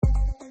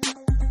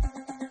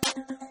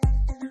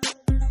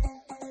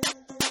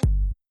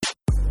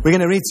We're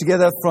going to read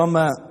together from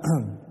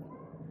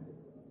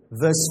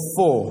verse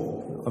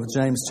 4 of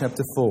James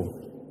chapter 4.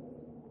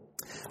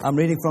 I'm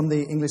reading from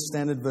the English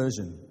Standard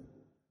Version,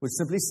 which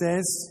simply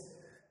says,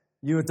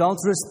 "You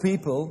adulterous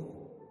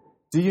people,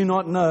 do you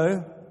not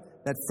know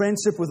that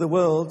friendship with the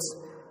world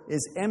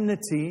is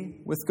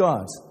enmity with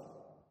God?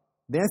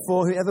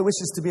 Therefore, whoever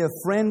wishes to be a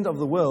friend of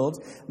the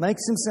world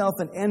makes himself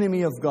an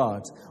enemy of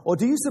God. Or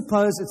do you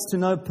suppose it's to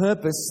no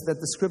purpose that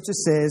the Scripture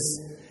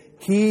says,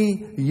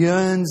 He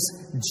yearns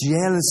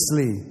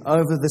jealously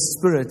over the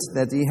Spirit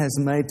that He has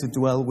made to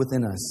dwell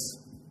within us.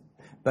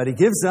 But He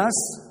gives us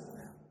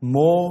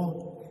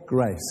more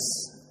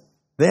grace.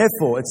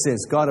 Therefore, it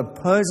says, God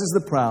opposes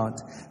the proud,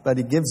 but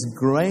He gives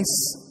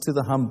grace to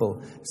the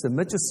humble.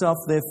 Submit yourself,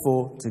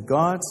 therefore, to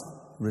God.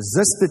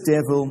 Resist the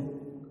devil,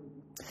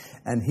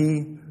 and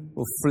he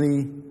will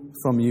flee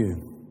from you."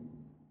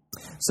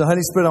 So,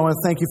 Holy Spirit, I want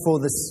to thank you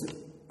for this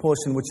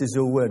portion, which is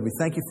your word. We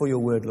thank you for your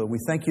word, Lord. We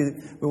thank you.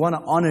 We want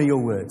to honor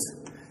your word.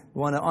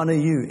 We want to honor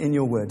you in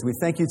your word. We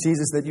thank you,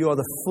 Jesus, that you are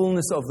the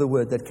fullness of the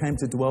word that came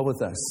to dwell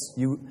with us.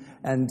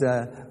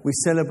 We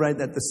celebrate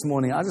that this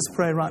morning. I just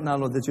pray right now,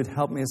 Lord, that you'd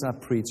help me as I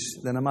preach,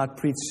 that I might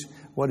preach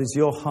what is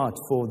your heart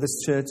for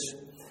this church.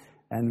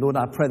 And Lord,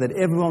 I pray that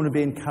everyone would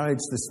be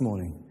encouraged this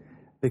morning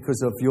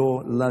because of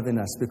your love in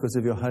us, because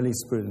of your Holy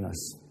Spirit in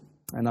us.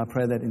 And I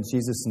pray that in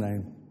Jesus'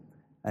 name.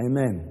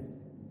 Amen.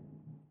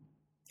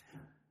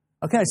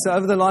 Okay, so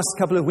over the last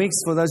couple of weeks,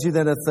 for those of you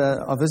that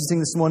are visiting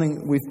this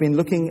morning, we've been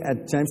looking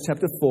at James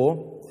chapter 4,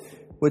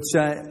 which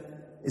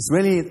is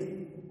really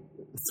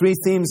three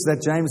themes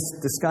that James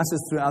discusses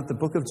throughout the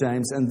book of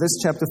James. And this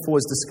chapter 4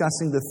 is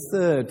discussing the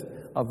third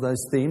of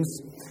those themes.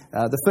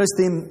 The first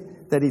theme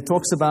that he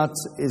talks about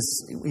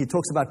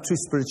true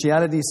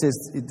spirituality. He says,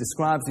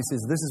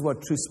 this is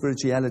what true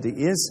spirituality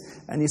is.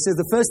 And he says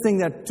the first thing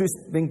that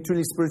being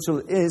truly spiritual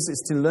is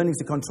to learning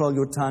to control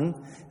your tongue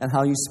and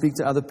how you speak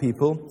to other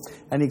people.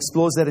 And he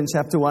explores that in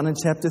chapter 1 and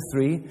chapter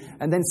 3.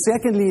 And then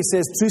secondly, he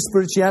says true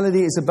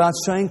spirituality is about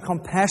showing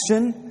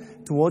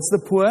compassion towards the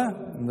poor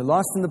and the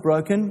lost and the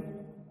broken.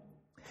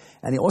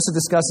 And he also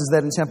discusses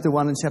that in chapter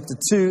 1 and chapter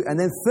 2. And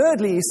then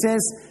thirdly, he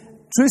says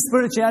true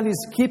spirituality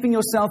is keeping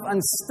yourself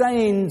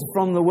unstained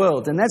from the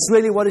world. And that's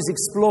really what he's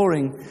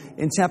exploring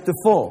in chapter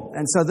 4.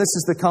 And so this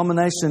is the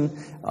culmination,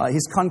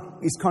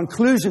 his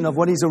conclusion of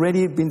what he's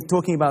already been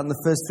talking about in the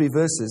first 3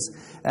 verses.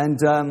 And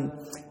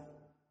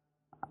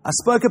I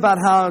spoke about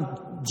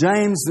how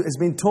James has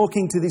been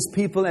talking to these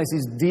people as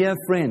his dear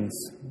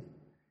friends.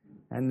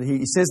 And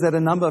he says that a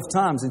number of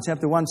times in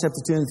chapter 1, chapter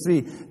 2, and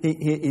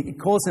 3. He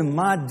calls them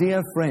my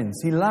dear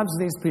friends. He loves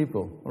these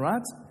people, all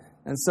right?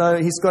 And so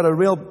he's got a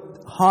real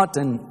heart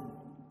and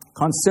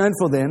concern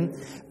for them.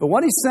 But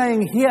what he's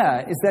saying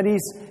here is that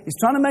he's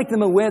trying to make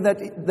them aware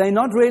that they're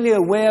not really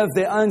aware of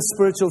their own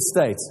spiritual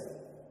state.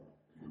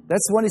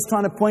 That's what he's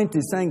trying to point to.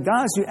 He's saying,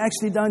 guys, you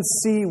actually don't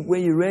see where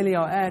you really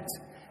are at.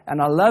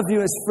 And I love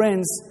you as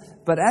friends.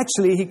 But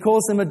actually, he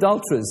calls them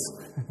adulterers.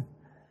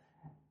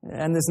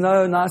 And there's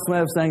no nice way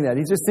of saying that.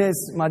 He just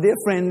says, my dear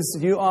friends,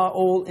 you are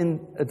all in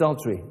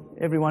adultery.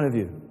 Every one of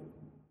you.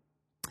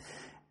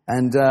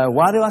 And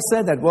why do I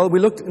say that? Well, we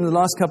looked in the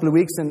last couple of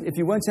weeks, and if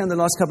you weren't here in the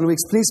last couple of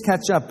weeks, please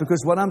catch up,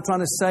 because what I'm trying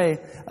to say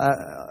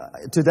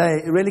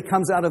today, it really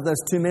comes out of those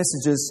 2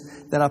 messages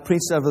that I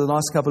preached over the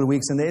last couple of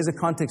weeks, and there is a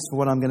context for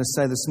what I'm going to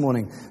say this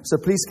morning.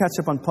 So please catch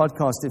up on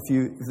podcast if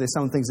there's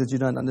some things that you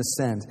don't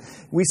understand.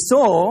 We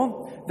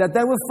saw that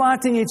they were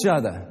fighting each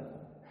other.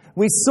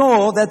 We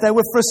saw that they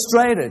were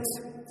frustrated.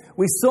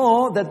 We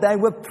saw that they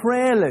were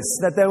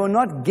prayerless, that they were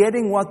not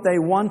getting what they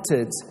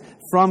wanted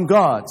from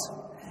God.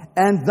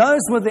 And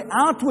those were the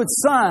outward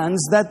signs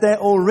that they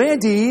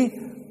already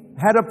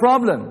had a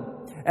problem.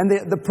 And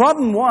the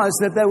problem was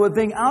that they were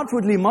being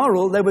outwardly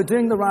moral. They were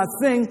doing the right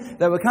thing.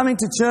 They were coming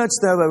to church.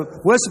 They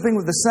were worshiping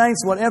with the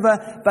saints, whatever.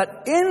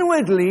 But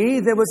inwardly,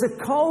 there was a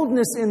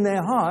coldness in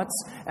their hearts.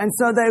 And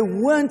so they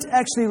weren't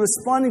actually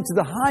responding to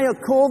the higher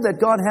call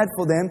that God had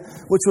for them,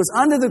 which was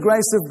under the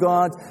grace of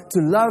God to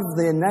love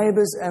their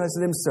neighbors as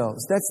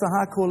themselves. That's the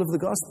high call of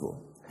the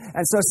gospel.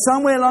 And so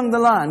somewhere along the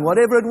line,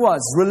 whatever it was,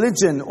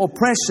 religion or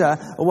pressure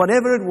or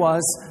whatever it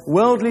was,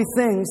 worldly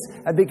things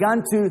had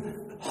begun to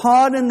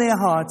harden their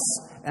hearts,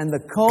 and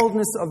the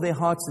coldness of their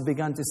hearts had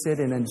begun to set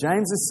in. And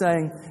James is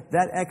saying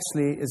that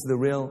actually is the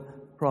real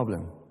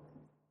problem.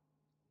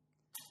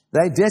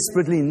 They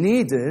desperately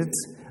needed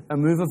a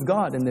move of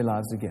God in their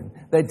lives again.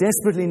 They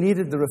desperately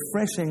needed the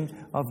refreshing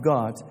of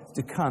God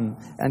to come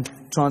and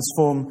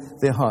transform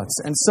their hearts.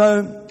 And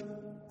so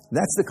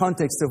that's the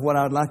context of what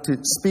I would like to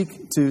speak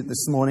into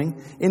this morning.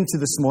 And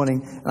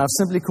I've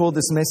simply called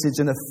this message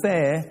an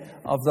affair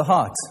of the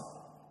heart.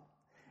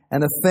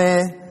 An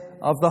affair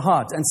of the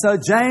heart. And so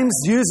James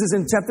uses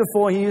in chapter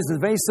 4, he uses a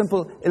very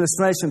simple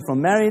illustration from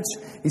marriage.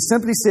 He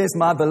simply says,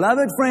 my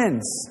beloved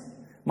friends,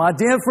 my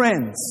dear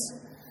friends,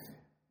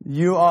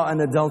 you are an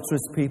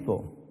adulterous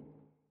people.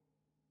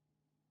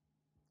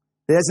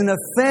 There's an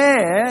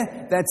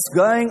affair that's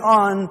going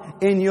on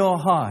in your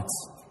heart.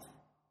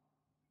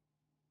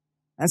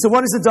 And so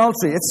what is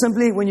adultery? It's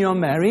simply when you're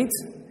married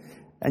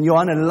and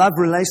you're in a love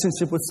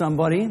relationship with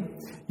somebody,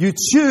 you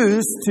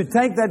choose to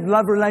take that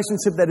love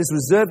relationship that is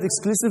reserved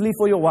exclusively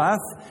for your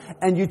wife,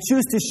 and you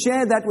choose to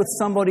share that with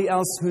somebody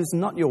else who's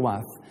not your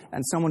wife,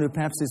 and someone who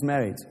perhaps is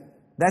married.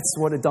 That's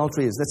what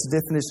adultery is. That's the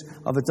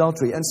definition of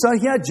adultery. And so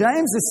here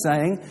James is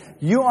saying,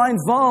 you are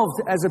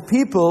involved as a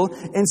people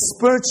in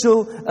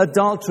spiritual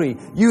adultery.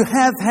 You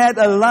have had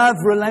a love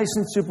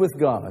relationship with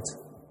God.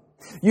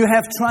 You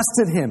have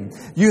trusted Him.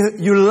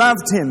 You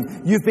loved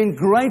Him. You've been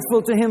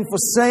grateful to Him for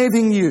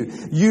saving you.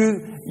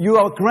 You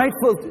are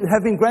grateful,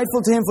 have been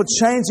grateful to Him for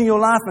changing your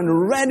life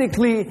and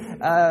radically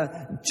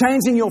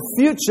changing your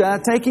future,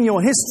 taking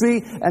your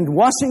history and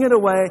washing it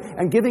away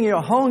and giving you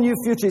a whole new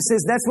future. He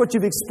says that's what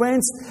you've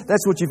experienced.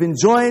 That's what you've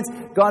enjoyed.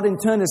 God in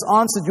turn has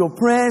answered your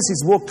prayers.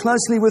 He's walked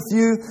closely with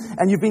you,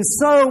 and you've been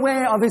so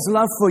aware of His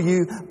love for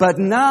you, but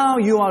now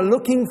you are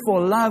looking for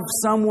love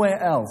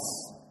somewhere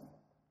else.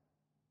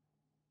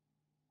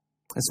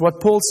 That's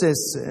what Paul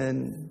says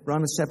in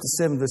Romans chapter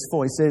 7, verse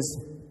 4. He says,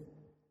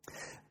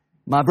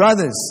 my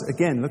brothers,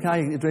 again, look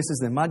how he addresses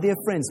them. My dear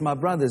friends, my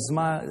brothers,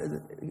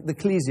 the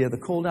ecclesia, the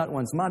called out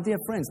ones, my dear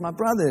friends, my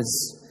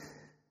brothers,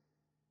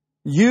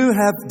 you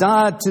have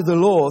died to the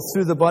law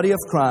through the body of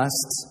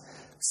Christ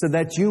so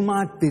that you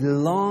might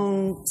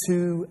belong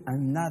to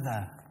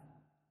another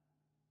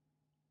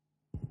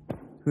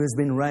who has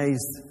been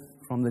raised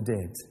from the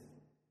dead.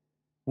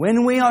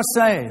 When we are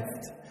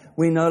saved,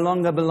 we no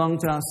longer belong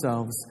to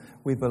ourselves.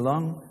 We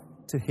belong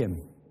to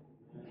Him.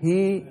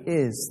 He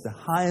is the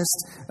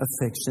highest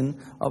affection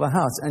of our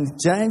hearts. And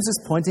James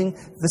is pointing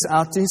this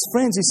out to his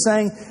friends. He's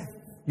saying,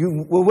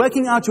 you were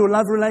working out your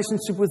love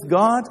relationship with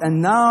God,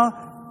 and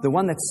now the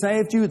one that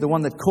saved you, the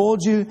one that called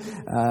you,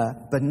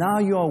 but now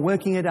you are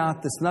working it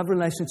out, this love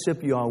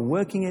relationship, you are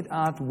working it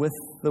out with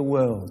the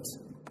world.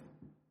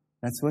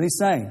 That's what he's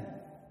saying.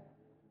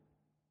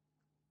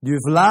 You've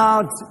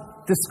allowed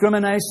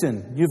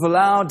discrimination. You've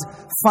allowed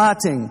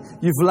fighting.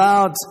 You've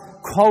allowed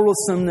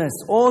quarrelsomeness,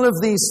 all of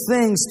these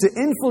things to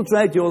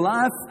infiltrate your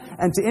life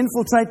and to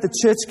infiltrate the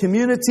church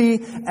community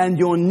and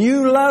your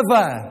new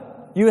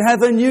lover. You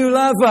have a new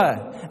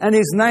lover, and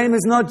his name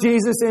is not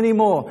Jesus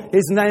anymore.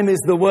 His name is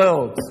the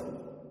world.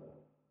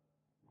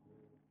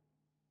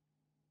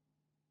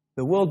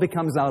 The world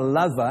becomes our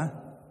lover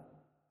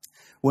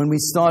when we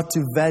start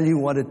to value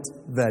what it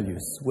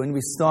values, when we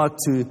start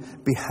to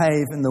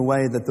behave in the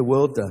way that the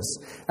world does.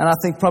 And I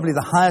think probably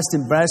the highest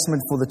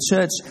embarrassment for the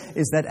church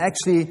is that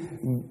actually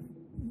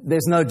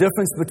there's no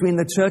difference between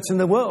the church and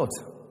the world.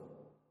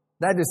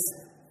 That is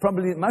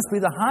probably, it must be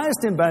the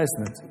highest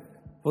embarrassment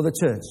for the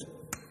church.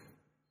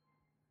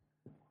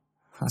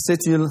 I said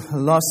to you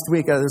last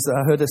week, I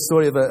heard a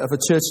story of a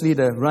church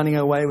leader running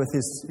away with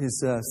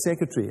his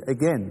secretary.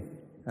 Again,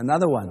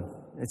 another one.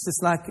 It's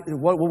just like,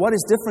 what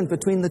is different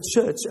between the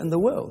church and the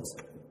world?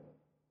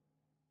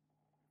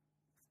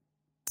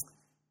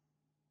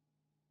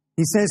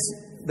 He says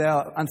they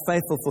are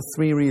unfaithful for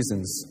 3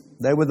 reasons.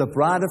 They were the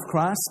bride of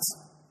Christ,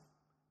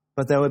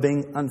 but they were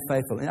being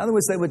unfaithful. In other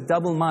words, they were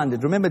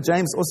double-minded. Remember,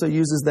 James also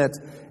uses that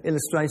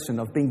illustration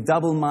of being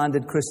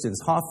double-minded Christians.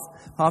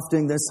 Half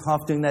doing this,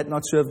 half doing that,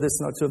 not sure of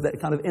this, not sure of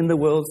that, kind of in the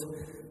world,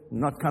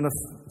 not kind of,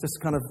 just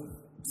kind of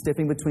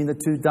stepping between the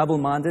two,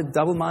 double-minded.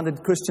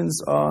 Double-minded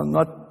Christians are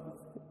not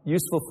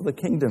useful for the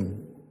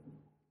kingdom.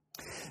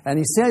 And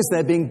he says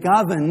they're being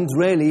governed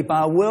really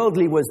by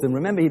worldly wisdom.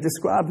 Remember, he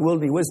described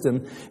worldly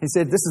wisdom. He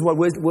said this is what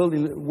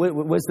worldly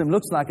wisdom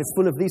looks like. It's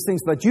full of these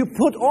things. But you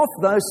put off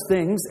those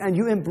things and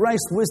you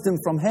embrace wisdom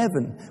from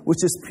heaven,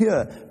 which is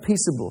pure,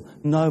 peaceable,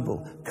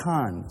 noble,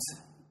 kind.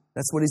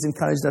 That's what he's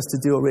encouraged us to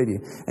do already.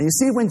 And you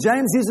see, when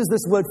James uses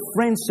this word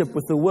friendship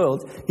with the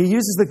world, he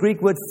uses the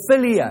Greek word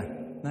philia.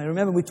 Now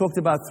remember, we talked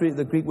about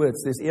the Greek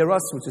words. There's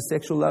eros, which is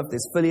sexual love.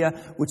 There's philia,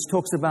 which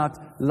talks about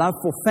love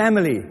for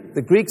family.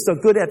 The Greeks are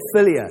good at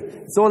philia.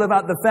 It's all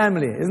about the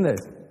family, isn't it?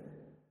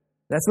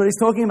 That's what he's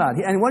talking about.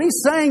 And what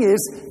he's saying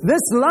is,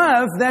 this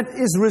love that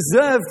is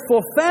reserved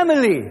for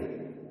family,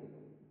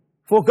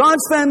 for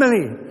God's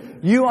family,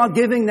 you are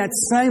giving that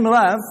same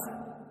love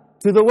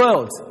to the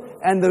world.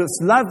 And the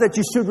love that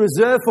you should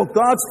reserve for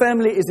God's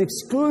family is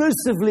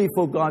exclusively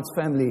for God's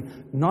family,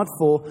 not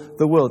for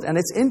the world. And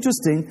it's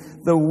interesting,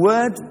 the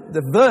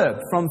verb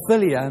from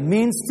philia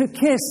means to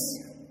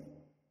kiss.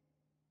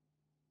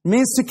 It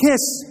means to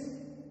kiss.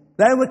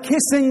 They were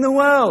kissing the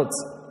world,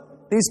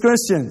 these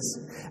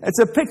Christians. It's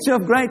a picture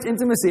of great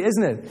intimacy,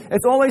 isn't it?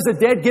 It's always a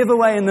dead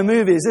giveaway in the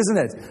movies, isn't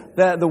it?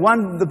 The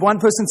one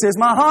person says,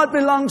 my heart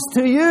belongs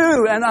to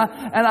you, and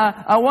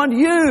I want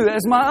you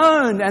as my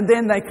own. And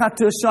then they cut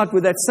to a shot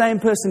where that same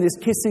person is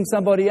kissing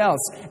somebody else.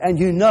 And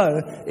you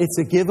know it's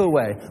a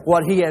giveaway.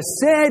 What he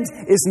has said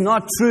is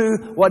not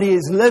true. What he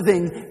is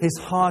living, his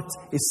heart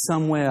is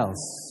somewhere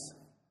else.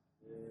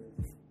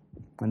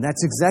 And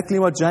that's exactly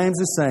what James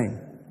is saying.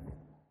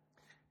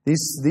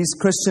 These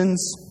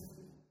Christians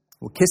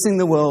were kissing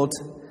the world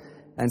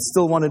and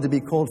still wanted to be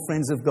called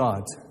friends of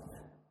God,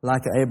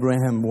 like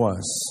Abraham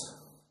was.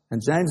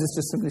 And James is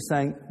just simply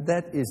saying,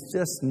 that is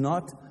just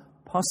not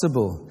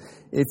possible.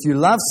 If you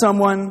love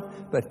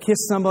someone but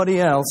kiss somebody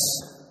else,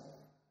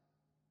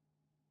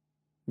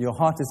 Your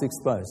heart is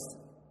exposed.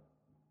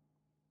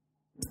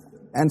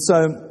 And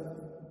so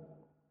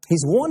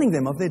he's warning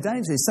them of their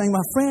danger. He's saying,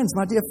 my friends,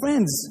 my dear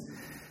friends,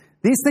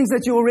 these things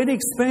that you're already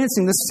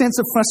experiencing, this sense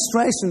of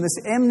frustration, this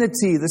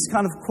enmity, this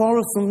kind of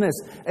quarrelsomeness,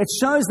 it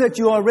shows that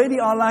you already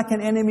are like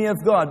an enemy of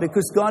God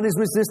because God is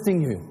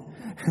resisting you.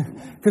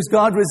 Because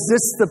God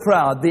resists the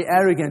proud, the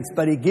arrogant,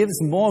 but He gives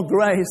more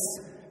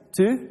grace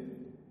to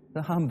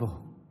the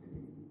humble.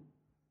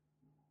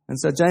 And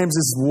so James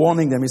is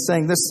warning them. He's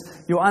saying this,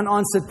 your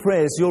unanswered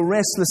prayers, your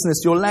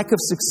restlessness, your lack of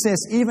success,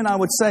 even I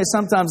would say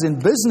sometimes in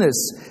business,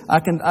 I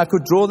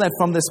could draw that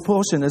from this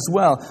portion as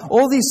well.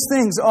 All these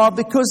things are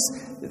because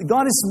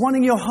God is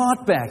wanting your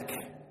heart back.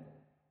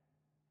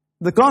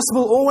 The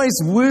gospel always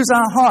woos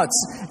our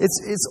hearts.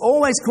 It's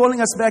always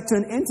calling us back to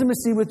an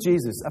intimacy with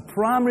Jesus, a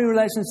primary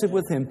relationship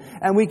with Him.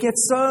 And we get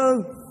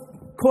so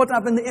caught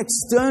up in the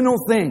external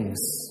things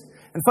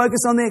and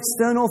focus on the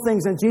external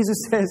things. And Jesus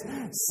says,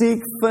 seek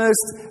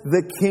first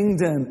the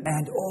kingdom,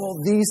 and all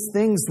these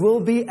things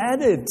will be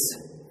added.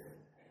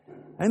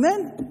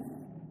 Amen?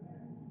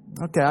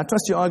 Okay, I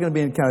trust you are going to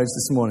be encouraged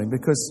this morning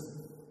because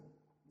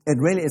it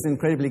really is an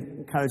incredibly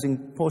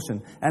encouraging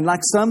portion. And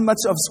like so much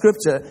of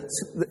Scripture,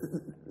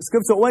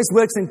 Scripture always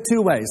works in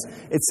two ways.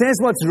 It says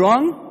what's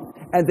wrong,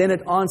 and then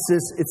it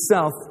answers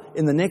itself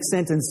in the next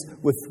sentence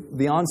with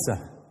the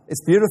answer.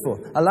 It's beautiful.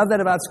 I love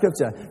that about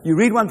Scripture. You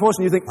read one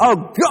portion, you think, oh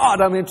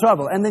God, I'm in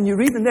trouble. And then you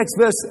read the next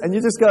verse, and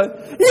you just go,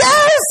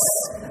 yes!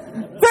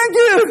 Thank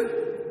you!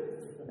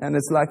 And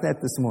it's like that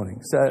this morning.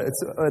 So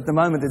at the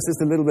moment, it's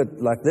just a little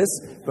bit like this,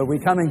 but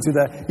we're coming to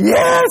the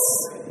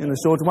yes in a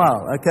short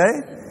while,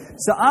 okay?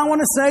 So I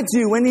want to say to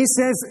you, when he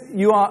says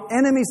you are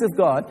enemies of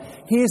God,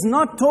 he is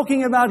not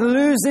talking about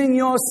losing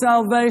your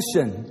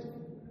salvation.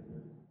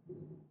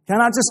 Can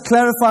I just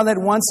clarify that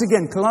once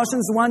again?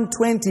 Colossians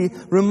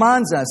 1:20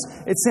 reminds us,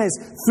 it says,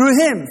 through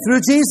Him,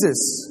 through Jesus,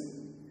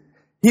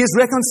 He has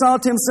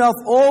reconciled to Himself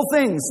all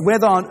things,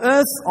 whether on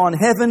earth, on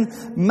heaven,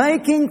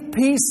 making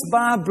peace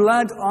by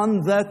blood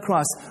on the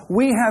cross.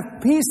 We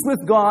have peace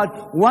with God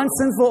once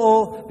and for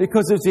all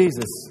because of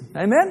Jesus.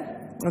 Amen?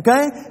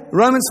 Okay?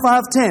 Romans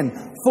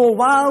 5:10. For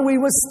while we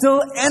were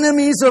still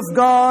enemies of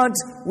God,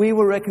 we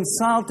were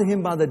reconciled to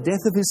Him by the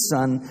death of His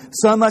Son.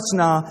 So much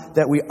now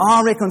that we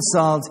are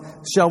reconciled,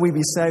 shall we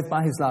be saved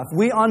by His life.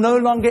 We are no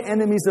longer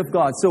enemies of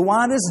God. So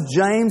why does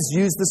James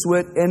use this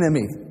word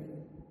enemy?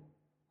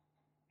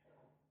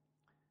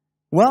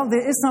 Well,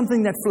 there is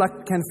something that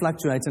can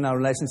fluctuate in our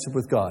relationship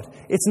with God.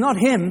 It's not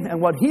Him and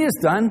what He has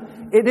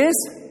done. It is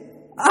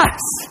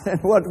us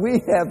and what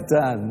we have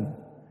done.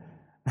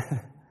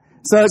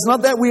 So it's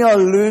not that we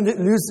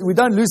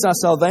don't lose our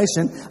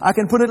salvation. I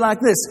can put it like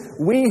this.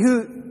 We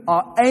who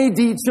are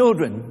AD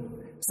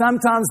children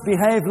sometimes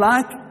behave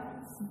like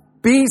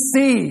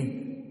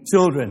BC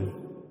children.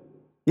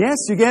 Yes,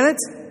 you get it?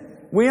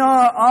 We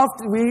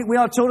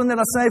are children that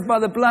are saved by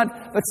the blood,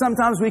 but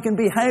sometimes we can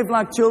behave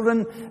like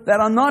children that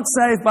are not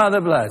saved by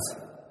the blood.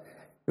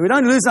 We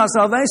don't lose our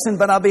salvation,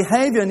 but our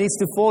behavior needs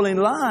to fall in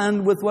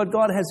line with what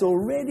God has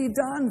already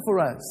done for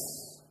us.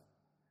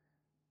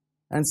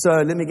 And so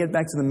let me get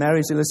back to the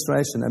marriage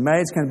illustration. A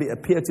marriage can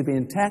appear to be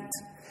intact.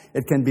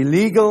 It can be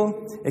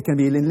legal. It can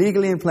be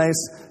illegally in place.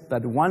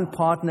 But one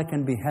partner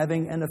can be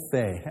having an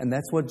affair. And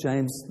that's what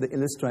the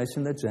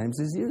illustration that James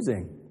is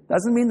using.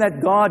 Doesn't mean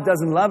that God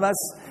doesn't love us.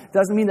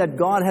 Doesn't mean that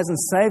God hasn't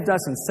saved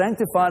us and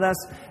sanctified us.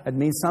 It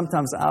means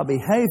sometimes our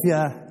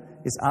behavior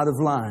is out of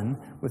line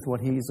with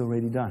what He's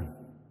already done.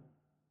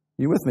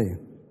 You with me?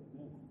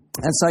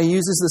 And so he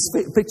uses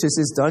this picture. He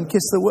says, don't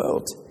kiss the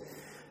world.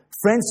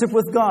 Friendship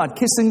with God,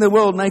 kissing the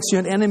world makes you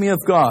an enemy of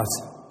God.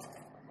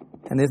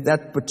 And if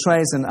that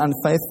betrays an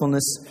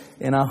unfaithfulness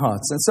in our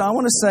hearts. And so I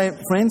want to say,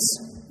 friends,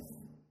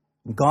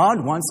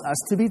 God wants us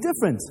to be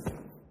different.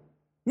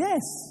 Yes,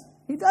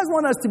 He does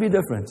want us to be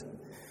different.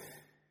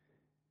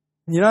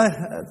 You know,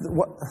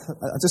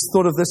 I just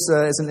thought of this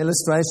as an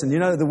illustration. You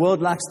know, the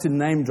world likes to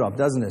name drop,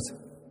 doesn't it?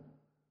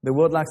 The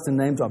world likes to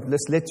name drop.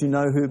 Let's let you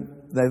know who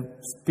the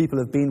people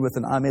have been with,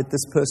 and I met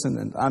this person,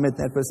 and I met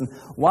that person.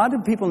 Why do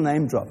people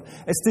name drop?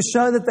 It's to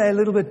show that they're a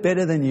little bit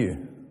better than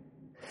you.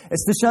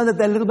 It's to show that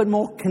they're a little bit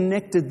more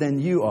connected than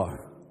you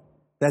are.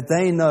 That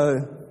they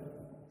know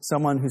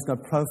someone who's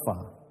got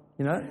profile.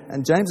 You know?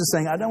 And James is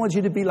saying, I don't want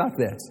you to be like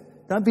that.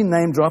 Don't be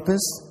name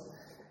droppers.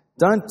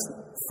 Don't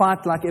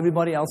fight like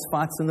everybody else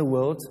fights in the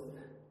world.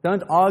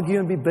 Don't argue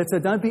and be bitter.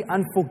 Don't be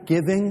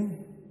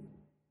unforgiving.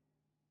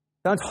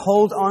 Don't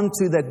hold on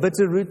to that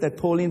bitter root that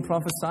Pauline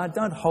prophesied.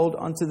 Don't hold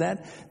on to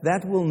that.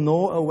 That will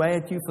gnaw away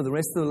at you for the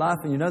rest of the life.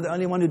 And you know the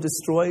only one who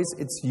destroys,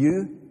 it's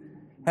you.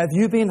 Have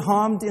you been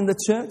harmed in the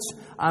church?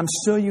 I'm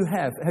sure you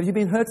have. Have you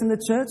been hurt in the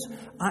church?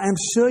 I am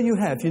sure you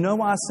have. You know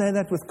why I say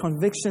that with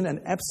conviction and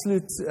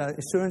absolute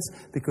assurance?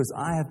 Because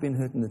I have been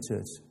hurt in the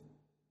church.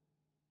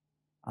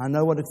 I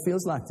know what it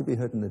feels like to be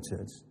hurt in the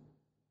church.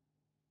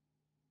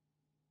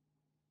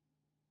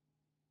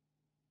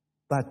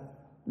 But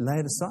lay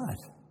it aside.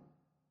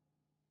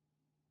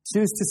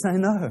 Choose to say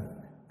no.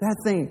 That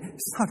thing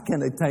is not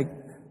going to take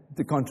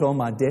to control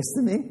my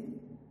destiny.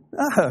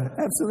 No,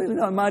 absolutely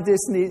not. My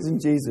destiny is in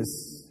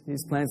Jesus.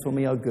 His plans for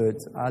me are good.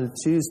 I'll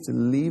choose to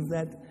leave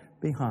that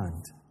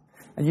behind.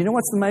 And you know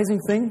what's the amazing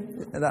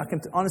thing that I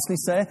can honestly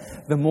say?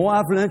 The more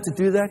I've learned to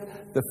do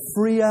that, the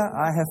freer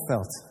I have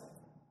felt.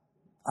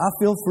 I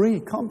feel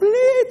free,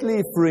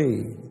 completely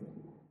free.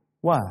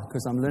 Why?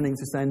 Because I'm learning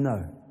to say no.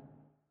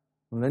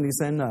 I'm learning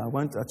to say no.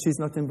 I choose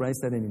not to embrace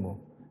that anymore.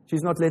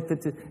 Choose not to let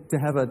it to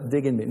have a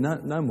dig in me.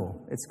 No more.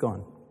 It's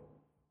gone.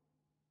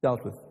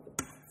 Dealt with.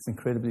 It's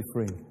incredibly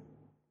freeing.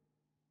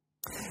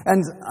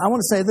 And I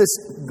want to say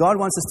this. God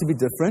wants us to be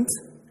different.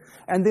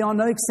 And there are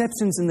no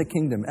exceptions in the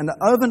kingdom. And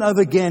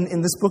over again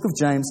in this book of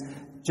James,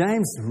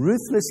 James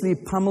ruthlessly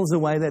pummels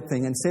away that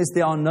thing and says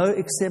there are no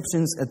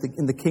exceptions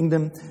in the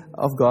kingdom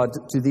of God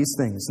to these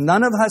things.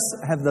 None of us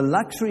have the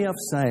luxury of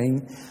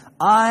saying,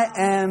 I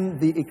am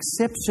the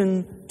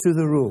exception to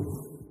the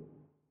rule.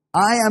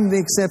 I am the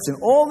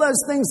exception. All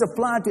those things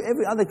apply to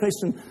every other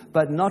Christian,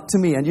 but not to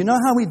me. And you know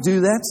how we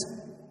do that?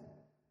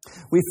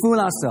 We fool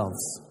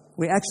ourselves.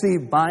 We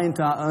actually buy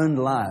into our own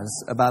lies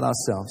about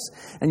ourselves.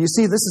 And you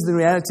see, this is the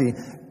reality.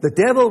 The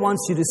devil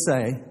wants you to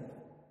say,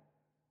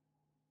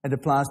 it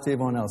applies to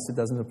everyone else. It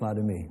doesn't apply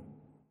to me.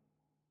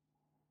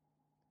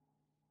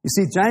 You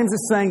see, James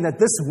is saying that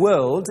this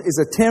world is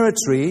a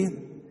territory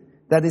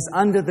that is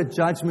under the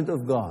judgment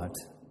of God.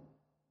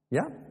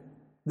 Yeah?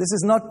 This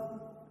is not,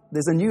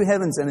 there's a new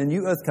heavens and a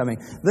new earth coming.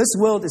 This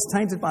world is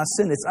tainted by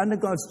sin. It's under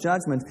God's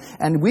judgment.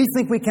 And we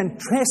think we can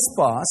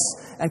trespass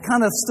and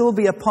kind of still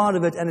be a part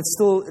of it, and it's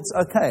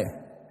okay.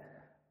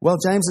 Well,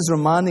 James is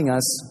reminding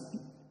us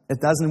it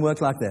doesn't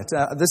work like that.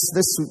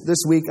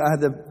 This week I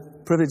had the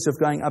privilege of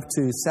going up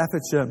to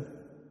Staffordshire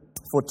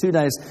for 2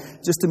 days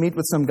just to meet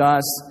with some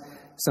guys,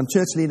 some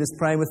church leaders,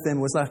 pray with them.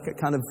 It was like a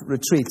kind of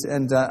retreat.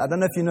 And I don't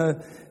know if you know,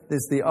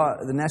 there's the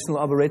National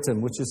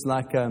Arboretum, which is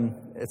like,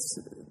 it's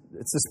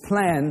this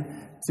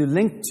plan to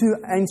link two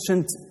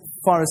ancient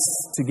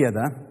forests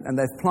together, and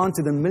they've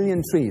planted 1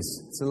 million trees.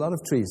 It's a lot of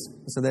trees.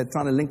 So they're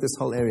trying to link this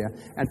whole area.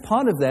 And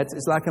part of that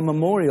is like a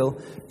memorial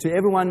to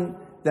everyone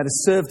that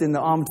has served in the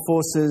armed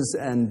forces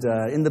and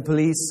in the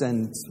police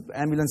and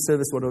ambulance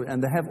service,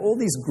 and they have all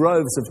these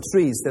groves of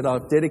trees that are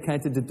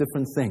dedicated to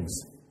different things.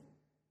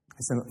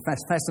 It's a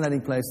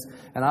fascinating place.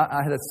 And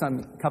I had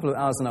a couple of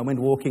hours, and I went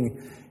walking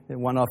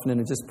one afternoon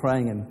and just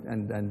praying,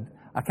 and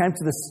I came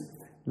to this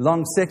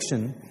long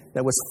section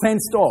that was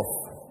fenced off,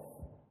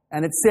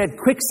 and it said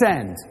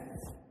quicksand.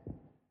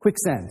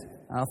 Quicksand.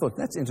 And I thought,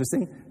 that's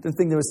interesting. Didn't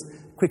think there was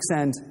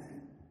quicksand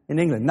in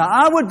England. Now,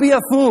 I would be a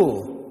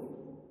fool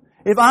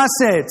if I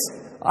said,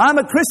 I'm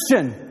a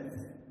Christian,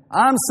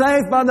 I'm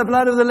saved by the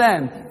blood of the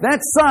Lamb. That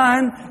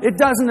sign, it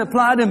doesn't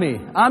apply to me.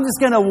 I'm just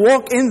going to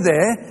walk in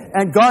there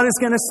and God is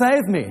going to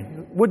save me.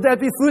 Would that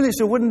be foolish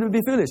or wouldn't it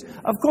be foolish?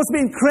 Of course, it would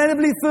be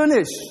incredibly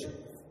foolish.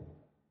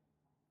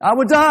 I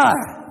would die.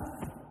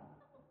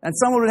 And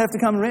someone would have to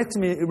come and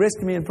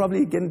rescue me and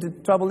probably get into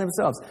trouble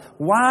themselves.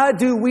 Why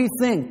do we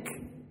think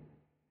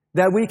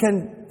that we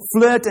can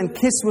flirt and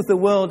kiss with the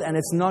world and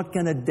it's not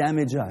going to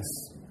damage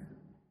us?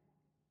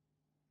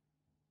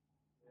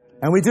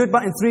 And we do it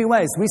in 3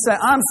 ways. We say,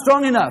 I'm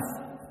strong enough.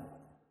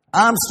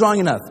 I'm strong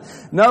enough.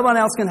 No one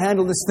else can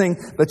handle this thing,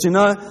 but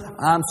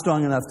I'm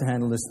strong enough to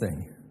handle this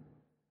thing.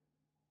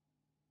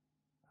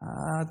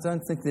 I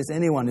don't think there's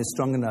anyone who's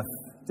strong enough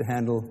to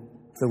handle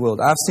the world.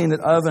 I've seen it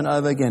over and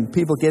over again.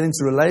 People get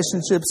into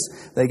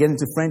relationships, they get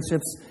into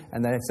friendships,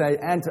 and they say,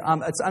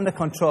 it's under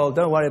control.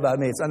 Don't worry about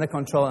me. It's under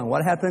control. And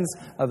what happens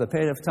over a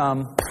period of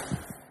time?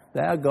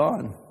 They are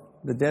gone.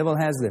 The devil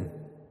has them.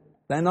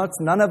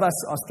 None of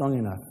us are strong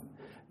enough.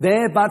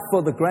 There, but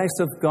for the grace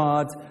of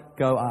God,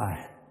 go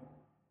I.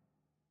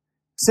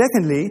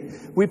 Secondly,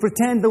 we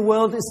pretend the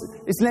world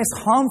is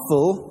less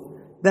harmful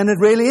than it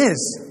really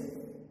is.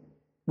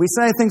 We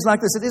say things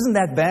like this, it isn't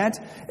that bad.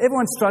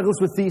 Everyone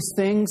struggles with these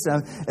things.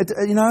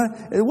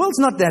 The world's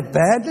not that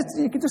bad.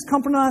 You can just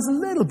compromise a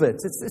little bit.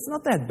 It's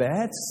not that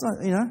bad. It's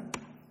not,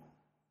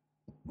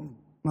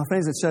 My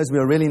friends, it shows we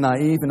are really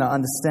naive in our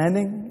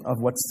understanding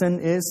of what sin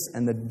is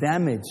and the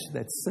damage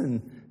that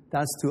sin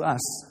does to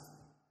us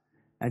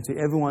and to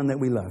everyone that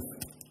we love.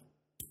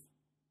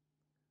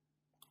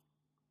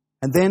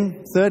 And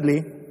then,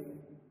 thirdly,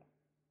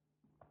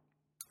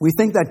 we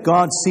think that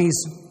God sees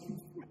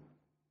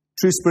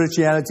true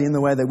spirituality in the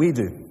way that we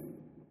do.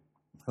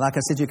 Like I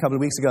said to you a couple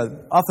of weeks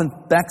ago, often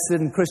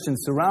backslidden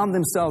Christians surround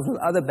themselves with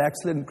other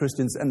backslidden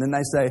Christians, and then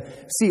they say,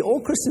 see, all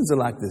Christians are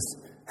like this.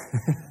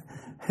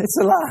 It's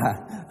a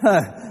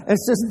lie.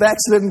 It's just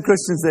backslidden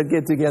Christians that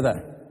get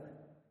together.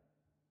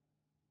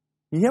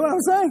 You hear what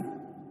I'm saying?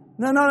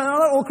 No, not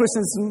all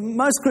Christians.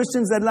 Most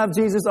Christians that love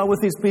Jesus are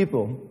with these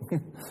people.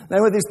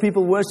 They're with these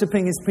people,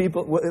 worshiping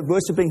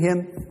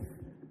Him,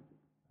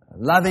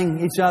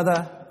 loving each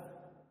other.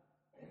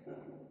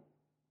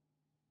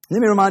 Let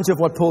me remind you of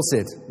what Paul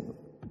said,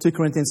 2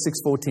 Corinthians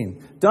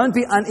 6:14. Don't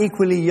be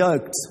unequally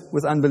yoked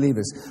with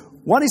unbelievers.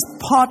 What is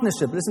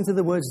partnership? Listen to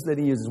the words that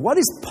he uses. What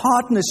is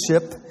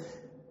partnership?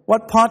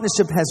 What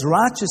partnership has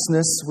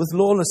righteousness with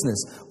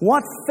lawlessness?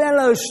 What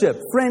fellowship,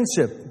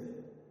 friendship,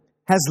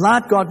 has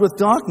light God with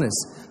darkness?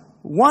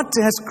 What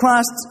has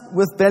Christ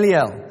with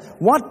Belial?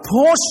 What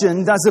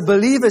portion does a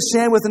believer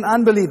share with an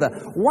unbeliever?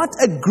 What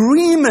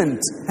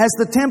agreement has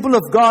the temple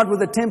of God with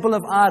the temple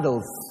of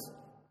idols?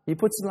 He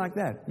puts it like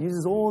that. He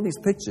uses all these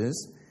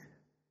pictures.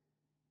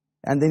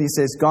 And then he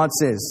says, God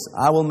says,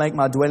 I will make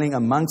my dwelling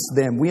amongst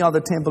them. We are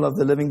the temple of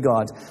the living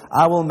God.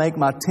 I will make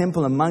my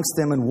temple amongst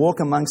them and walk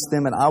amongst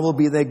them, and I will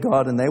be their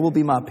God, and they will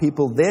be my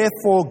people.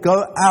 Therefore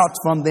go out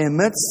from their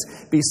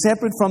midst. Be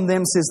separate from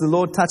them, says the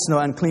Lord. Touch no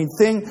unclean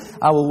thing.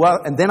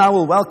 And then I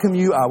will welcome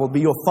you. I will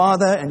be your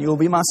father, and you will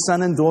be my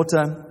son and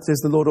daughter,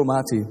 says the Lord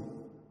Almighty.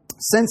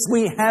 Since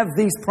we have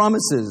these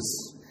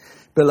promises,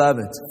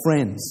 beloved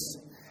friends,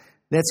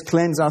 let's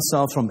cleanse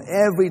ourselves from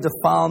every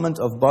defilement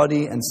of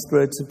body and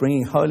spirit,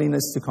 bringing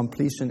holiness to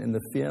completion in the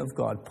fear of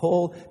God.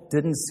 Paul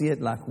didn't see it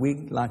like we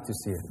like to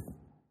see it.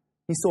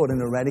 He saw it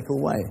in a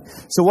radical way.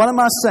 So what am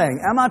I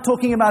saying? Am I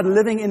talking about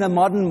living in a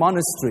modern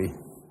monastery?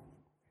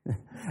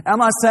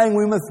 Am I saying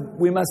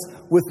we must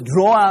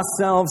withdraw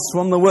ourselves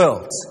from the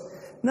world?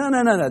 No.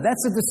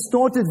 That's a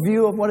distorted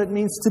view of what it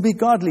means to be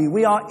godly.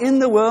 We are in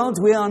the world.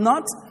 We are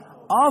not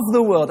of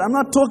the world. I'm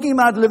not talking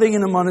about living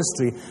in a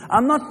monastery.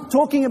 I'm not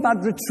talking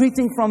about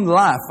retreating from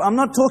life. I'm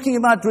not talking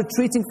about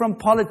retreating from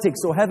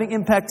politics or having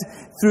impact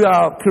through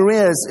our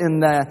careers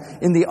in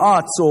the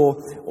arts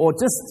or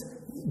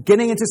just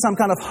getting into some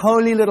kind of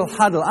holy little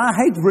huddle. I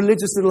hate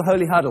religious little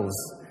holy huddles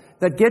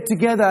that get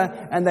together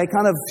and they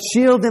kind of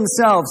shield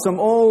themselves from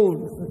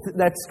all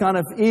that's kind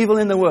of evil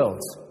in the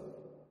world.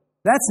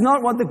 That's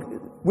not what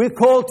we're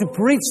called to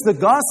preach the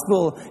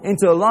gospel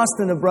into a lost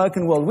and a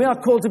broken world. We are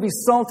called to be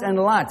salt and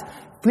light.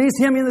 Please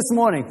hear me this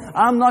morning.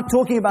 I'm not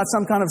talking about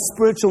some kind of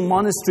spiritual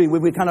monastery where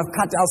we kind of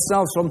cut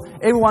ourselves from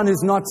everyone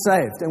who's not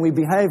saved and we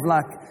behave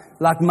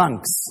like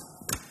monks.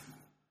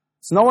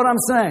 It's not what I'm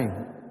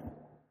saying.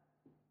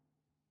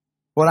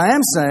 What I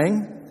am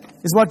saying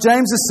is what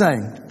James is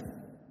saying.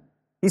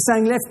 He's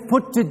saying, let's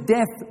put to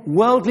death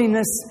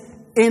worldliness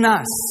in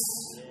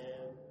us,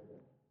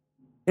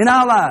 in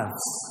our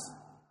lives.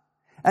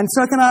 And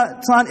so can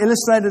I try and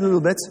illustrate it a little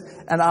bit?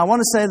 And I want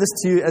to say this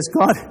to you as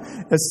God,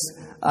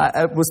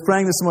 I was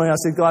praying this morning, I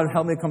said, God,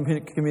 help me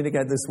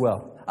communicate this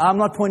well. I'm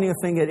not pointing a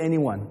finger at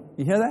anyone.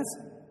 You hear that?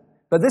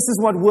 But this is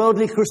what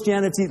worldly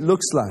Christianity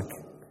looks like.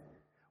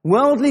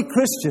 Worldly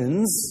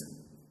Christians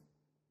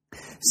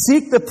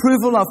seek the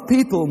approval of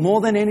people more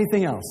than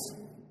anything else.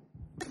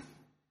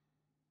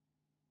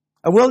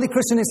 A worldly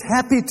Christian is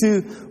happy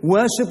to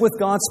worship with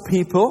God's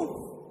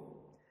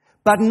people,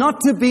 but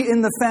not to be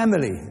in the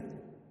family.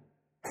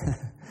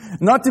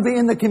 Not to be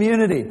in the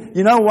community.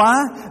 You know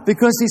why?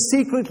 Because he's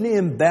secretly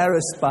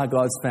embarrassed by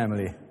God's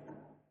family.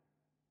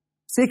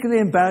 Secretly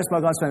embarrassed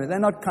by God's family. They're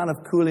not kind of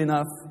cool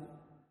enough,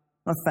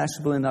 not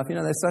fashionable enough. You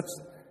know,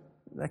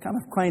 they're kind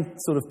of quaint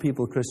sort of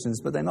people,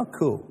 Christians, but they're not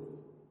cool.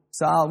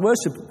 So I'll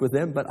worship with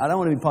them, but I don't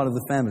want to be part of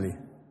the family.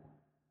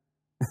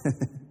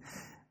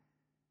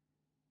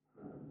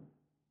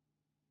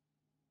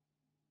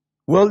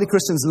 Worldly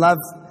Christians love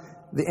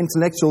the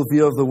intellectual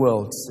view of the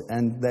world,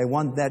 and they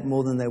want that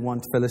more than they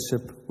want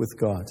fellowship with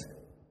God.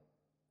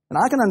 And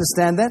I can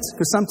understand that,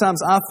 because sometimes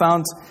I've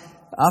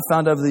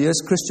found over the years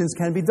Christians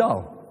can be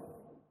dull.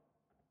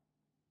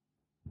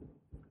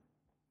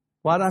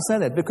 Why do I say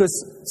that? Because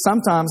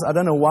sometimes, I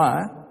don't know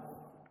why,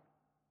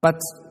 but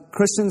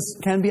Christians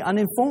can be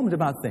uninformed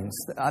about things.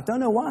 I don't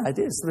know why it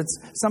is. But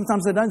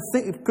sometimes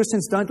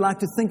Christians don't like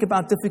to think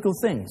about difficult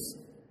things.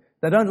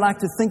 They don't like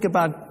to think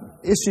about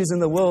issues in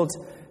the world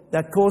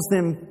that cause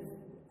them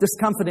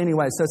discomfort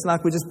anyway, so it's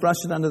like we just brush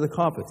it under the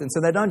carpet. And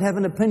so they don't have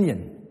an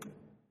opinion.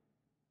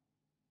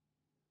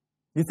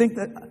 You think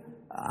that?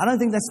 I don't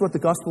think that's what the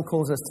gospel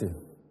calls us to.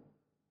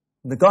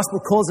 The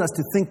gospel calls us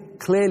to think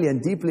clearly and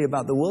deeply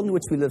about the world in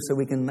which we live so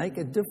we can make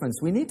a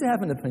difference. We need to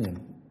have an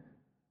opinion.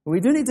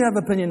 We do need to have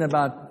an opinion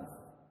about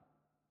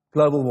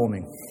global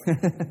warming.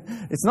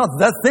 It's not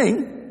the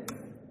thing.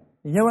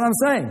 You hear what I'm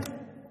saying?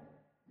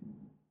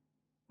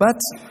 But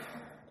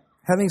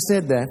having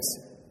said that,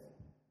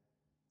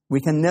 we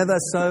can never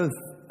so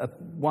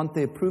want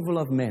the approval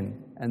of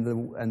men and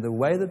the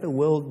way that the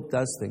world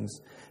does things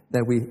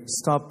that we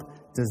stop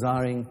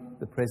desiring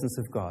the presence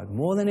of God.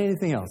 More than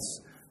anything else,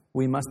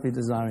 we must be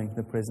desiring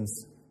the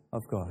presence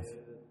of God.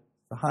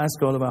 The highest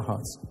goal of our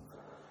hearts.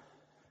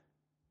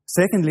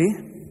 Secondly,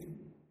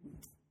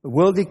 the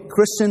worldly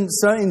Christian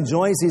so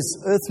enjoys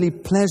his earthly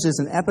pleasures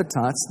and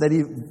appetites that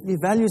he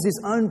values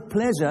his own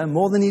pleasure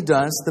more than he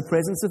does the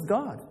presence of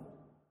God.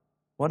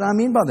 What do I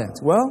mean by that?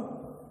 Well,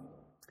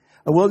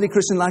 a worldly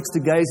Christian likes to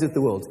gaze at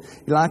the world.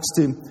 He likes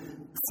to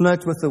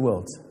flirt with the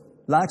world.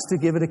 Likes to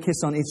give it a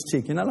kiss on each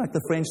cheek. You know, like the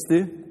French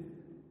do?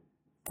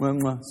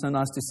 So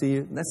nice to see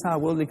you. That's how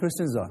worldly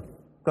Christians are.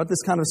 Got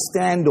this kind of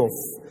standoff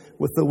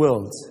with the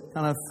world.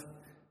 Kind of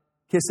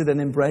kiss it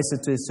and embrace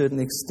it to a certain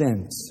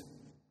extent.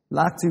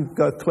 Like to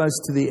go close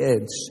to the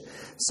edge.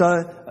 So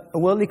a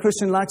worldly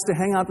Christian likes to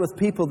hang out with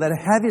people that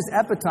have his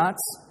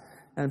appetites,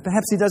 And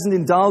perhaps he doesn't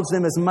indulge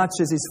them as much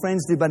as his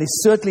friends do, but he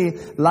certainly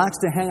likes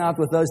to hang out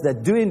with those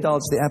that do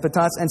indulge their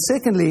appetites. And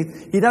secondly,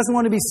 he doesn't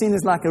want to be seen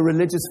as like a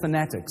religious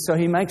fanatic. So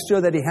he makes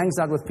sure that he hangs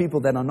out with people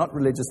that are not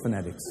religious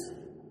fanatics.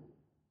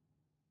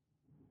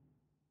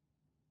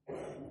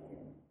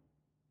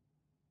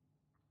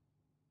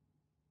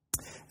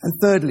 And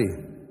thirdly,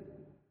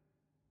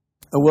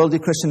 a worldly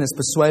Christian has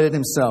persuaded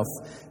himself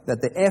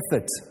that the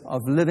effort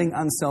of living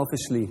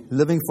unselfishly,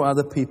 living for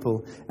other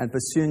people, and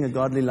pursuing a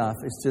godly life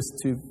is just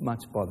too much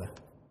bother.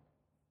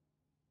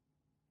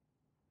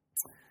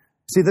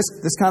 See,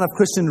 this kind of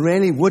Christian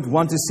really would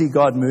want to see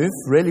God move,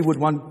 really would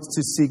want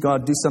to see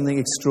God do something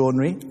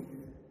extraordinary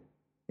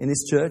in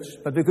his church,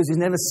 but because he's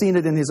never seen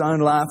it in his own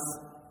life,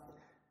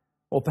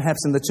 or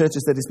perhaps in the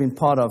churches that he's been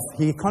part of,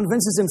 he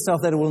convinces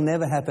himself that it will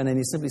never happen, and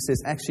he simply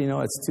says, actually,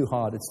 no, it's too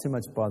hard, it's too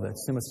much bother,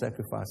 it's too much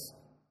sacrifice.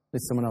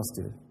 Let someone else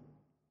do it.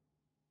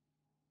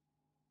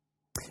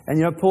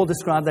 And Paul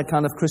described that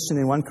kind of Christian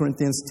in 1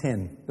 Corinthians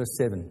 10, verse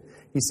 7.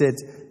 He said,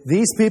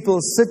 these people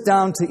sit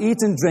down to eat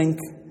and drink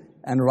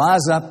and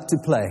rise up to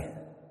play.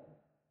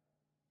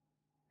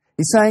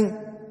 He's saying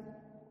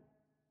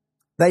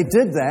they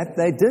did that,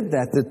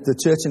 the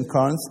church in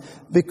Corinth,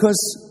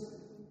 because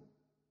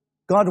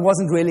God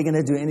wasn't really going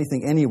to do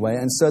anything anyway,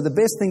 and so the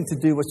best thing to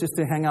do was just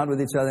to hang out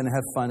with each other and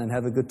have fun and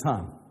have a good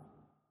time.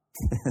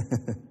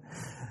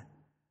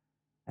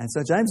 And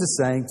so James is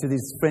saying to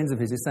these friends of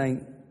his, he's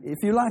saying, if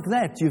you like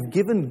that, you've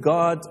given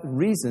God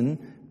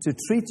reason to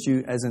treat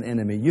you as an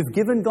enemy. You've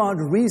given God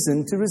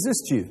reason to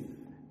resist you.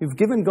 You've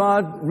given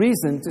God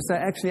reason to say,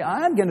 actually,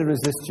 I am going to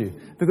resist you,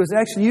 because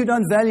actually you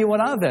don't value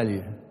what I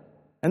value.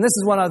 And this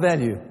is what I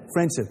value,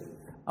 friendship.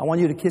 I want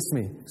you to kiss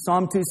me.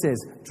 Psalm 2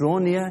 says, draw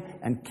near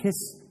and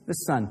kiss the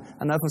Son.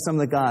 I know for some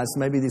of the guys,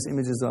 maybe these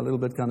images are a little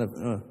bit kind of,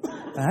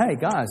 hey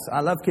guys, I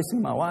love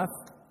kissing my wife.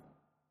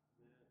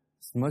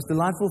 It's the most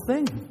delightful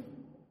thing.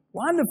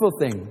 Wonderful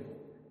thing.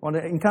 I want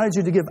to encourage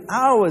you to give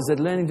hours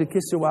at learning to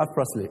kiss your wife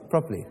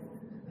properly.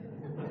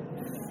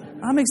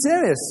 I'm being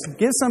serious.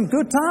 Give some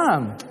good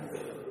time.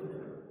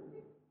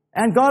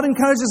 And God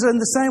encourages it in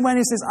the same way, and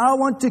he says, I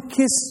want to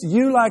kiss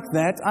you like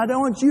that. I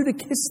don't want you to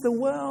kiss the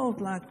world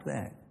like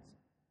that.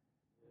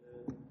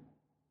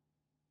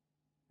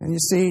 And you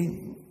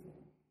see,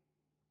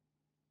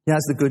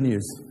 here's the good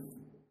news.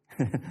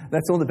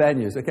 That's all the bad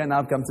news. Okay, now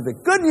I've come to the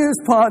good news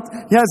part.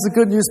 Here's the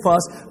good news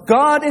part.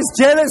 God is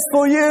jealous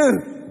for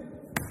you.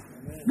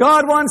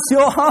 God wants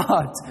your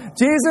heart.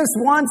 Jesus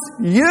wants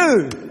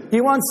you.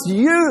 He wants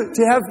you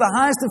to have the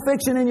highest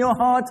affection in your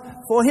heart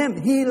for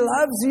him. He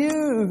loves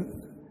you.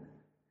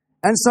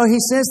 And so he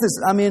says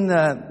this,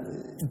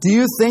 do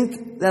you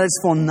think that it's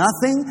for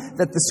nothing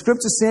that the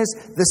scripture says,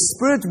 the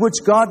Spirit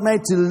which God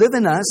made to live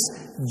in us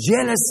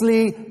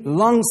jealously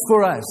longs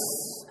for us?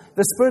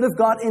 The Spirit of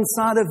God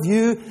inside of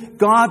you,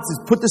 God has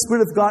put the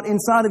Spirit of God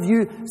inside of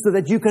you so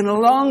that you can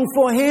long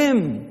for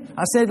him.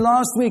 I said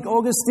last week,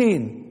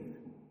 Augustine,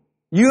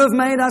 you have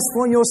made us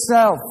for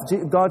yourself.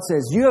 God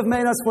says, you have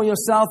made us for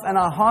yourself, and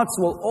our hearts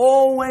will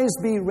always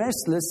be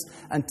restless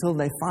until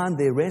they find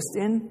their rest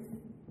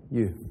in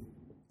you.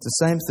 It's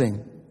the same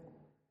thing.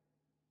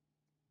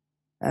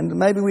 And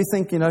maybe we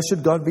think,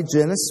 should God be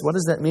jealous? What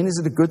does that mean?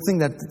 Is it a good thing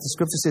that the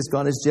scripture says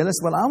God is jealous?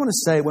 Well, I want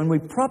to say when we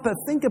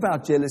think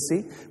about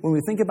jealousy, when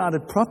we think about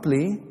it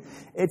properly,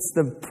 it's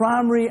the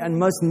primary and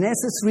most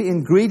necessary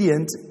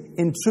ingredient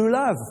in true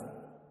love.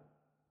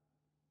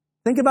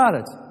 Think about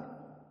it.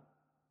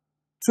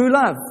 True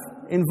love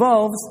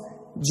involves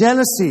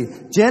jealousy.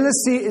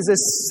 Jealousy is a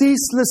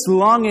ceaseless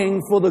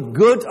longing for the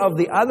good of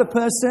the other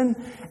person,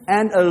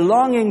 and a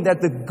longing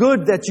that the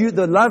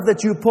love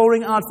that you're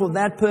pouring out for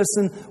that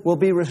person will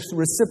be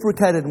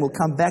reciprocated and will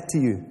come back to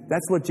you.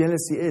 That's what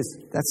jealousy is.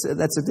 That's a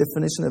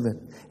definition of it.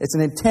 It's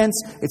an intense,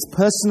 it's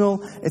personal,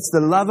 it's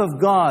the love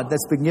of God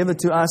that's been given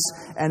to us,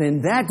 and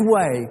in that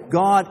way,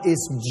 God is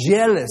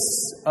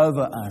jealous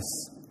over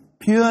us.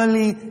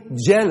 Purely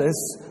jealous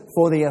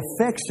for the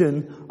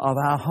affection of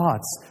our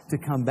hearts to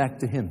come back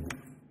to him.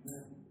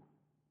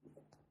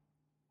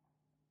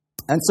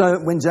 And so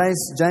when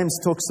James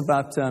talks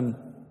about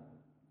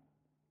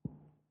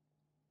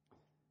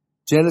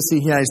jealousy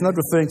here, he's not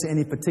referring to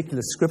any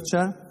particular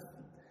scripture.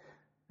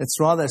 It's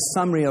rather a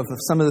summary of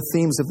some of the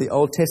themes of the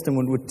Old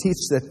Testament would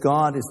teach that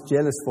God is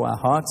jealous for our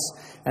hearts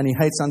and he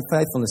hates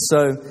unfaithfulness.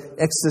 So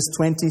Exodus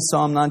 20,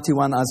 Psalm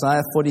 91,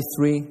 Isaiah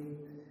 43,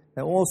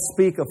 they all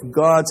speak of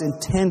God's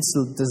intense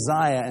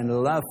desire and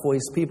love for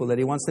his people, that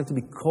he wants them to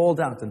be called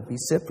out and be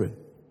separate.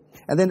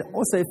 And then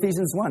also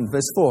Ephesians 1,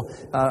 verse 4.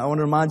 I want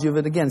to remind you of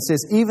it again. It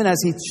says, even as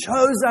he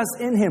chose us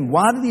in him.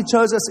 Why did he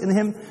choose us in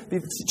him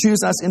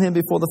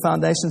before the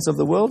foundations of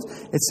the world?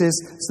 It says,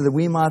 so that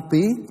we might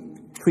be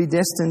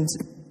predestined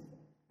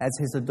as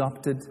his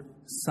adopted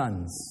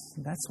sons.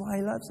 That's why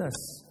he loves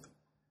us.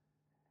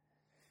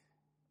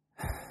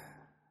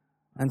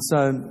 And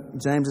so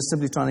James is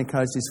simply trying to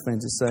encourage his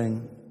friends. He's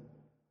saying,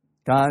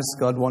 guys,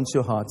 God wants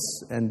your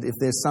hearts. And if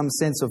there's some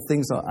sense of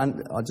things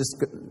are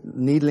just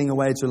needling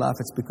away at your life,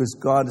 it's because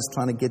God is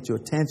trying to get your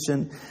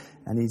attention.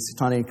 and He's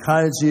trying to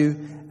encourage you,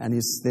 and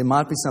there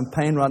might be some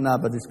pain right now,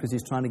 but it's because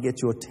He's trying to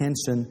get your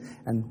attention,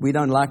 and we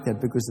don't like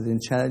that because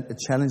it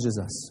challenges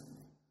us.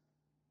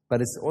 But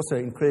it's also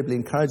incredibly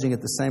encouraging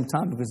at the same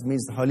time because it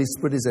means the Holy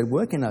Spirit is at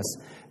work in us.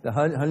 The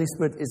Holy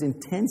Spirit is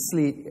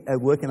intensely at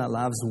work in our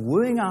lives,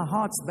 wooing our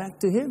hearts back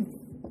to Him.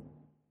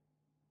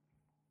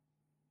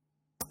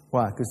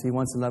 Why? Because He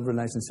wants a love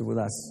relationship with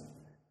us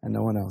and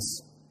no one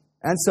else.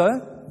 And so,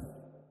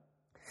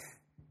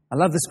 I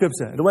love the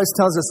Scripture. It always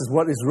tells us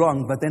what is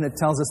wrong, but then it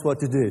tells us what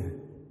to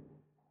do.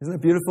 Isn't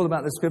it beautiful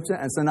about the Scripture?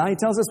 And so now He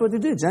tells us what to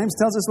do. James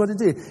tells us what to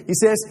do. He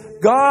says,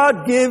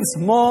 God gives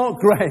more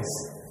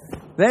grace.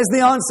 There's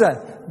the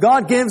answer.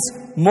 God gives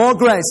more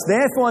grace.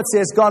 Therefore, it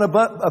says, God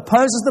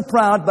opposes the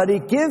proud, but He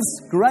gives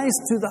grace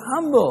to the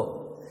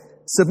humble.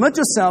 Submit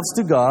yourselves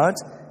to God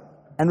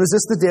and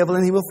resist the devil,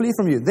 and he will flee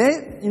from you.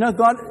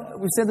 God,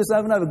 we've said this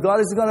over and over, God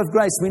is a God of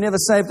grace. We never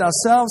saved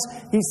ourselves.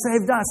 He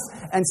saved us.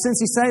 And since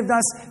He saved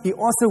us, He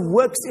also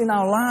works in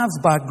our lives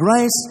by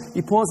grace.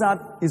 He pours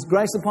out His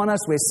grace upon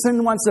us. Where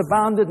sin once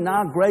abounded,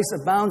 now grace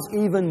abounds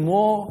even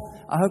more.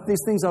 I hope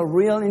these things are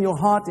real in your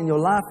heart, in your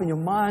life, in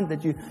your mind,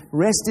 that you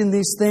rest in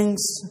these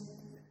things.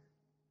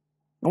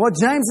 And what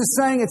James is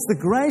saying, it's the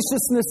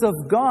graciousness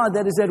of God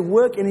that is at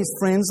work in his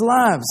friends'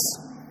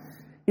 lives.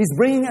 He's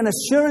bringing an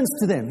assurance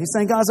to them. He's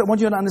saying, guys, I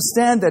want you to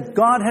understand that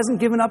God hasn't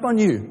given up on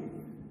you.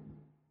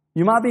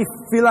 You might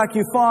feel like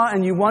you're far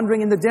and you're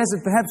wandering in the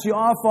desert. Perhaps you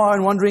are far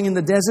and wandering in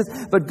the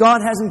desert, but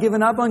God hasn't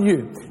given up on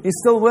you. He's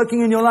still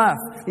working in your life.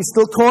 He's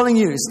still calling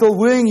you. He's still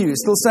wooing you.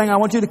 He's still saying, I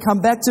want you to come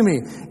back to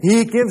me.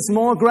 He gives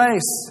more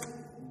grace.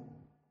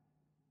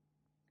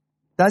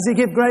 Does He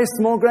give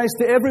more grace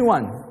to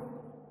everyone?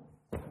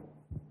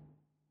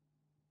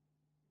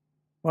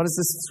 What does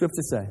this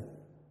Scripture say?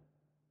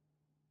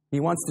 He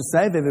wants to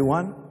save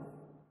everyone.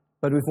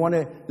 But if we want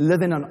to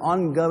live in an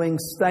ongoing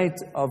state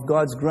of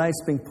God's grace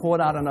being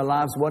poured out in our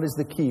lives, what is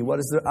the key? What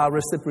is our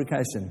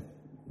reciprocation?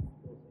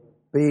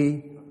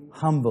 Be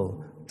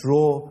humble.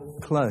 Draw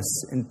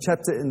close.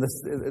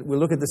 We'll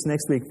look at this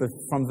next week, but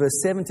from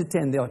verse 7 to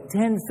 10, there are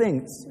 10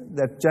 things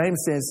that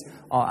James says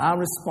are our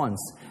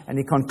response. And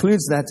he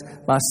concludes that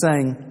by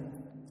saying,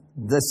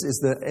 this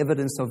is the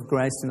evidence of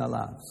grace in our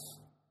lives.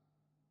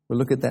 We'll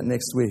look at that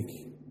next week.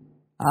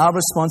 Our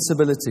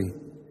responsibility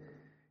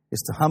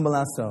is to humble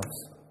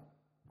ourselves.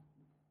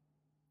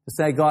 To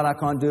say, God, I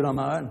can't do it on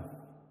my own.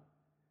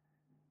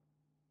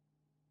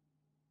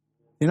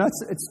 You know,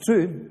 it's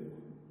true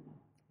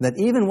that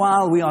even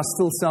while we are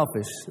still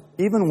selfish,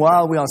 even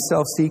while we are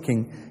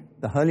self-seeking,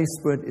 the Holy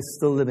Spirit is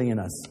still living in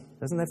us.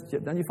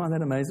 Don't you find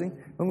that amazing?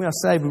 When we are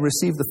saved, we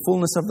receive the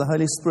fullness of the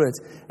Holy Spirit.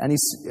 And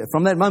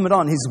from that moment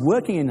on, He's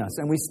working in us.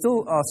 And we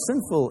still are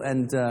sinful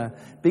and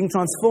being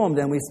transformed.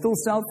 And we're still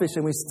selfish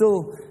and we're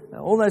still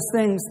all those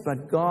things.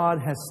 But God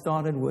has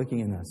started working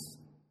in us,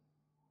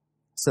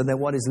 so that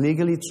what is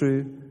legally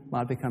true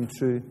might become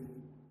true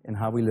in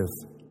how we live.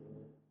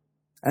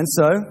 And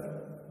so,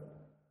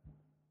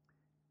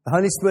 the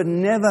Holy Spirit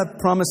never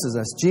promises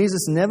us,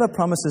 Jesus never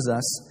promises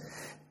us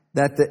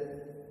that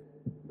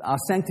our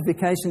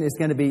sanctification is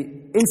going to be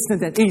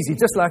instant and easy,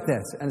 just like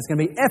that, and it's going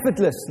to be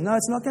effortless. No,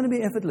 it's not going to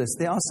be effortless.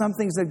 There are some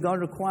things that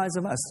God requires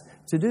of us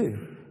to do,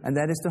 and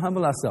that is to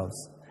humble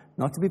ourselves,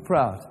 not to be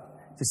proud,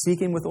 to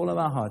seek Him with all of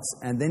our hearts.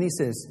 And then He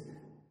says,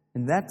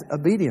 in that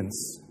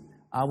obedience,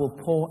 I will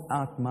pour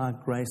out my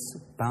grace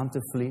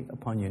bountifully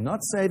upon you. Not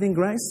saving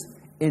grace,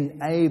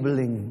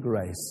 enabling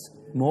grace.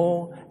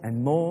 More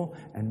and more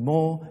and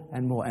more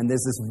and more. And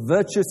there's this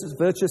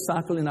virtuous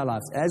cycle in our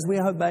lives. As we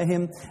obey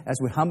Him, as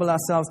we humble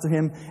ourselves to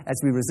Him, as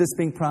we resist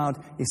being proud,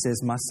 He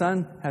says, my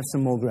son, have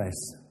some more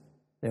grace.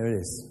 There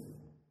it is.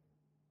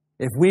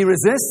 If we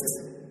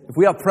resist, if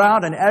we are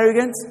proud and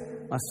arrogant,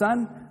 my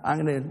son,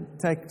 I'm going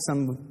to take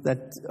some of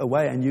that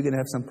away and you're going to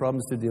have some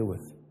problems to deal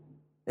with.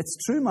 It's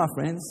true, my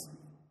friends.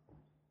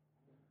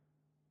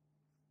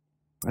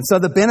 And so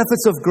the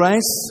benefits of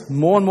grace,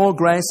 more and more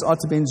grace, are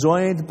to be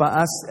enjoyed by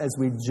us as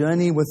we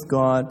journey with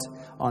God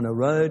on a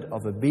road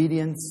of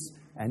obedience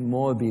and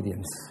more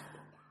obedience.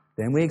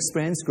 Then we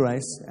experience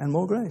grace and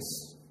more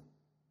grace.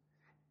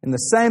 In the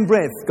same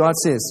breath, God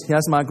says,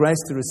 here's my grace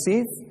to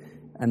receive.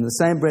 And in the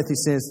same breath, He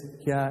says,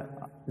 here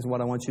is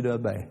what I want you to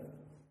obey.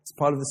 It's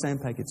part of the same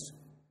package,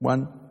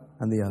 one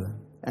and the other.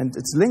 And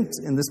it's linked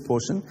in this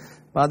portion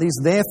by these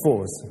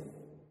therefores.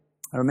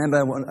 I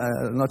remember,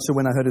 I'm not sure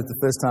when I heard it the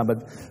first time,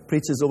 but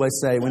preachers always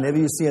say, whenever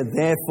you see a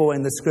therefore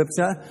in the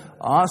Scripture,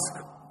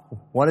 ask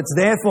what it's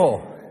there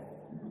for.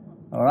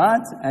 All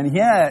right? And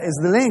here is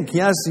the link.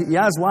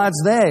 Here's why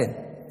it's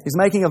there. He's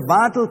making a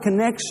vital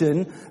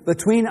connection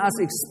between us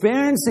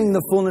experiencing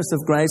the fullness of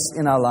grace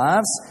in our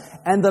lives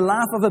and the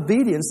life of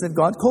obedience that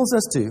God calls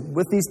us to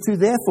with these two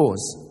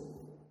therefores.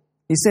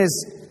 He says,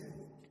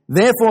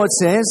 therefore it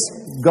says,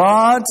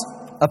 God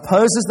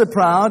opposes the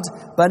proud,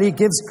 but He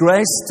gives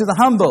grace to the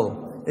humble.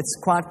 It's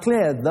quite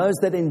clear. Those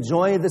that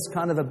enjoy this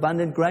kind of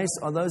abundant grace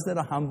are those that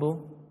are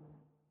humble,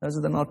 those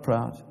that are not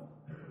proud.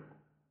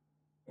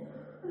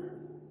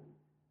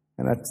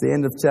 And at the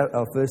end of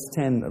verse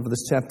 10 of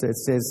this chapter, it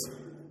says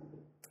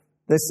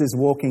This is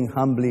walking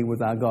humbly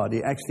with our God.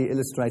 He actually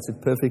illustrates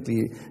it perfectly.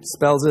 He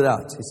spells it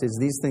out. He says,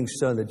 these things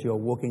show that you are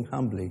walking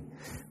humbly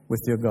with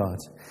your God.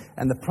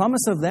 And the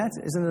promise of that,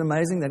 isn't it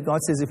amazing that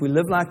God says if we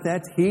live like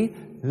that, He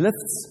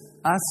lifts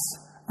us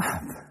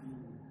up.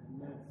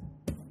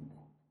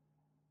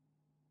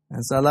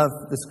 And so I love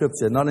the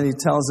scripture. Not only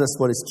tells us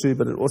what is true,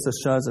 but it also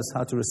shows us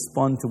how to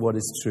respond to what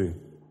is true.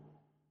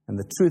 And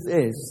the truth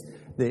is,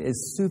 there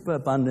is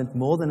superabundant,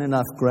 more than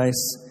enough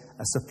grace,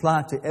 a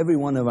supply to every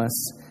one of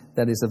us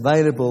that is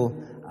available.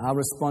 Our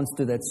response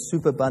to that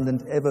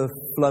superabundant,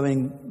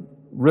 ever-flowing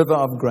river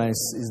of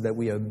grace is that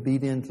we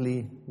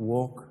obediently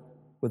walk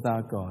with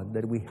our God,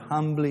 that we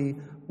humbly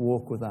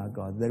walk with our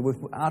God, that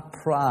without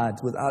pride,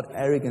 without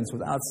arrogance,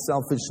 without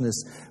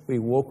selfishness, we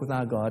walk with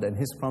our God, and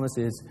His promise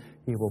is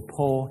He will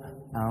pour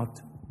out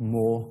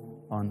more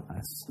on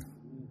us.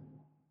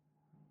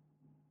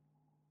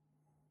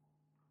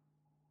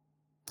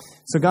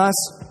 So guys,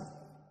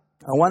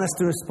 I want us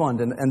to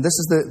respond, and this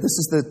is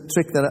the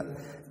trick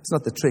it's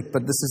not the trick,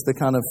 but this is the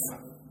kind of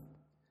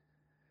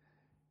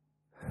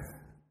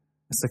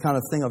it's the kind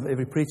of thing of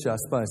every preacher, I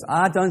suppose.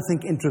 I don't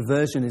think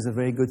introversion is a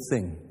very good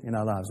thing in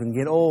our lives. We can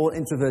get all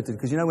introverted.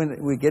 Because,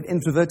 when we get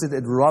introverted,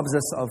 it robs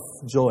us of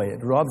joy. It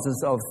robs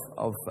us of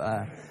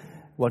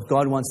what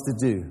God wants to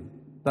do.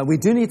 But we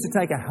do need to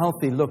take a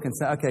healthy look and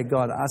say, okay,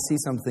 God, I see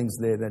some things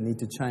there that need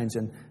to change,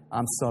 and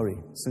I'm sorry.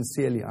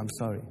 Sincerely, I'm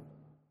sorry.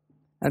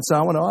 And so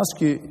I want to ask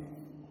you,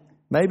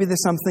 maybe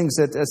there's some things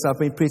that, as I've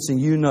been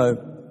preaching,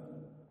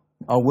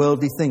 are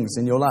worldly things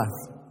in your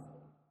life.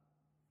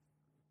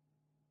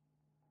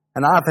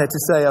 And I've had to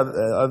say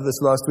over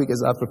this last week,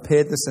 as I've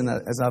prepared this and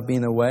as I've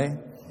been away,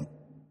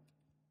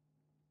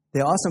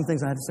 there are some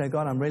things I had to say,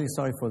 God, I'm really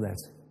sorry for that.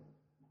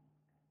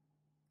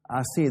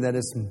 I see that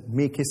it's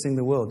me kissing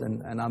the world,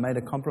 and I made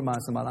a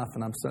compromise in my life,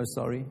 and I'm so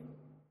sorry.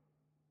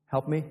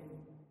 Help me.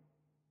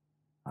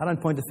 I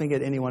don't point a finger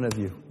at any one of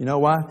you. You know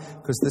why?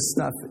 Because this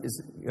stuff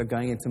is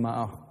going into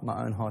my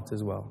own heart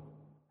as well.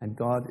 And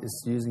God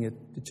is using it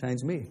to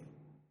change me.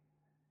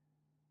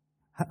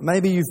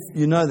 Maybe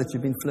you know that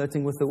you've been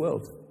flirting with the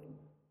world.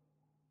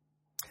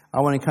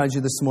 I want to encourage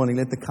you this morning,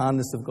 let the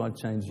kindness of God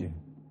change you.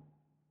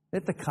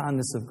 Let the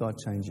kindness of God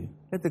change you.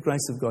 Let the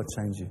grace of God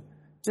change you.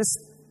 Just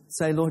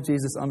say, Lord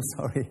Jesus, I'm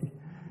sorry.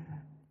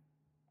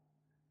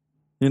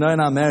 In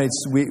our marriage,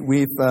 I've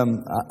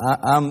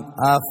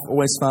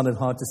always found it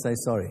hard to say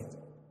sorry.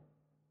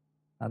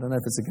 I don't know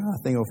if it's a guy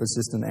thing or if it's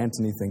just an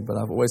Anthony thing, but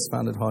I've always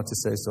found it hard to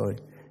say sorry.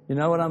 You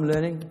know what I'm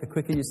learning? The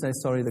quicker you say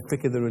sorry, the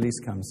quicker the release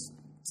comes.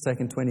 It's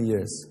taken 20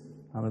 years.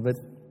 I'm a bit...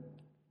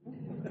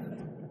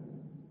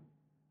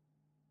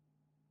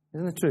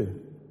 Isn't it true?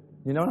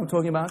 You know what I'm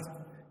talking about?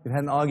 You've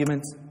had an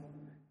argument,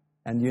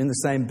 and you're in the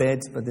same bed,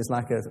 but there's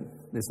like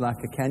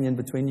a canyon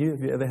between you.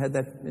 Have you ever had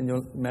that in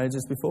your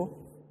marriages before?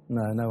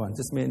 No one.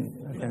 Just me and...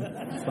 Okay,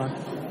 it's fine.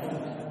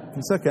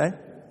 It's okay.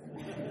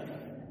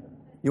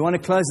 You want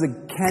to close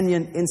the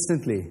canyon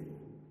instantly.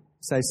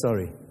 Say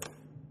sorry.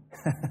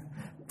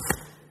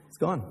 It's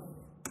gone.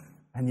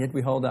 And yet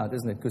we hold out,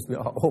 isn't it? Because we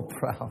are all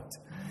proud.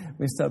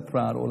 We're so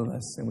proud, all of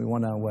us, and we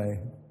want our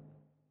way.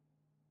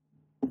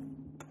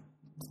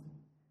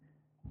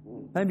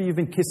 Maybe you've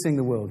been kissing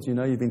the world.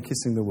 You've been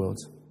kissing the world.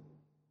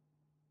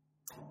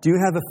 Do you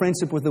have a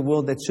friendship with the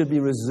world that should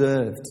be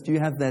reserved? Do you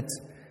have that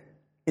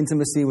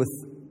intimacy with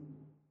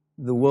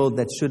the world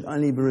that should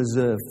only be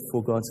reserved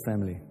for God's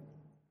family?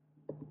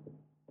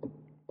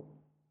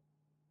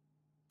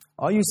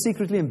 Are you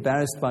secretly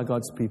embarrassed by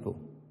God's people?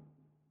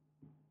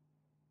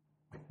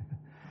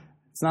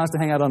 It's nice to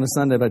hang out on a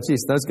Sunday, but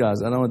geez, those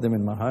guys, I don't want them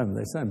in my home.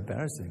 They're so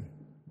embarrassing.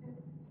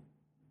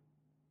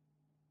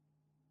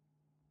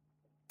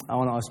 I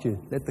want to ask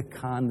you, let the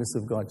kindness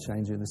of God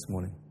change you this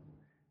morning.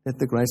 Let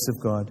the grace of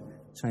God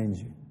change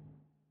you.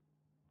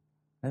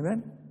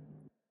 Amen?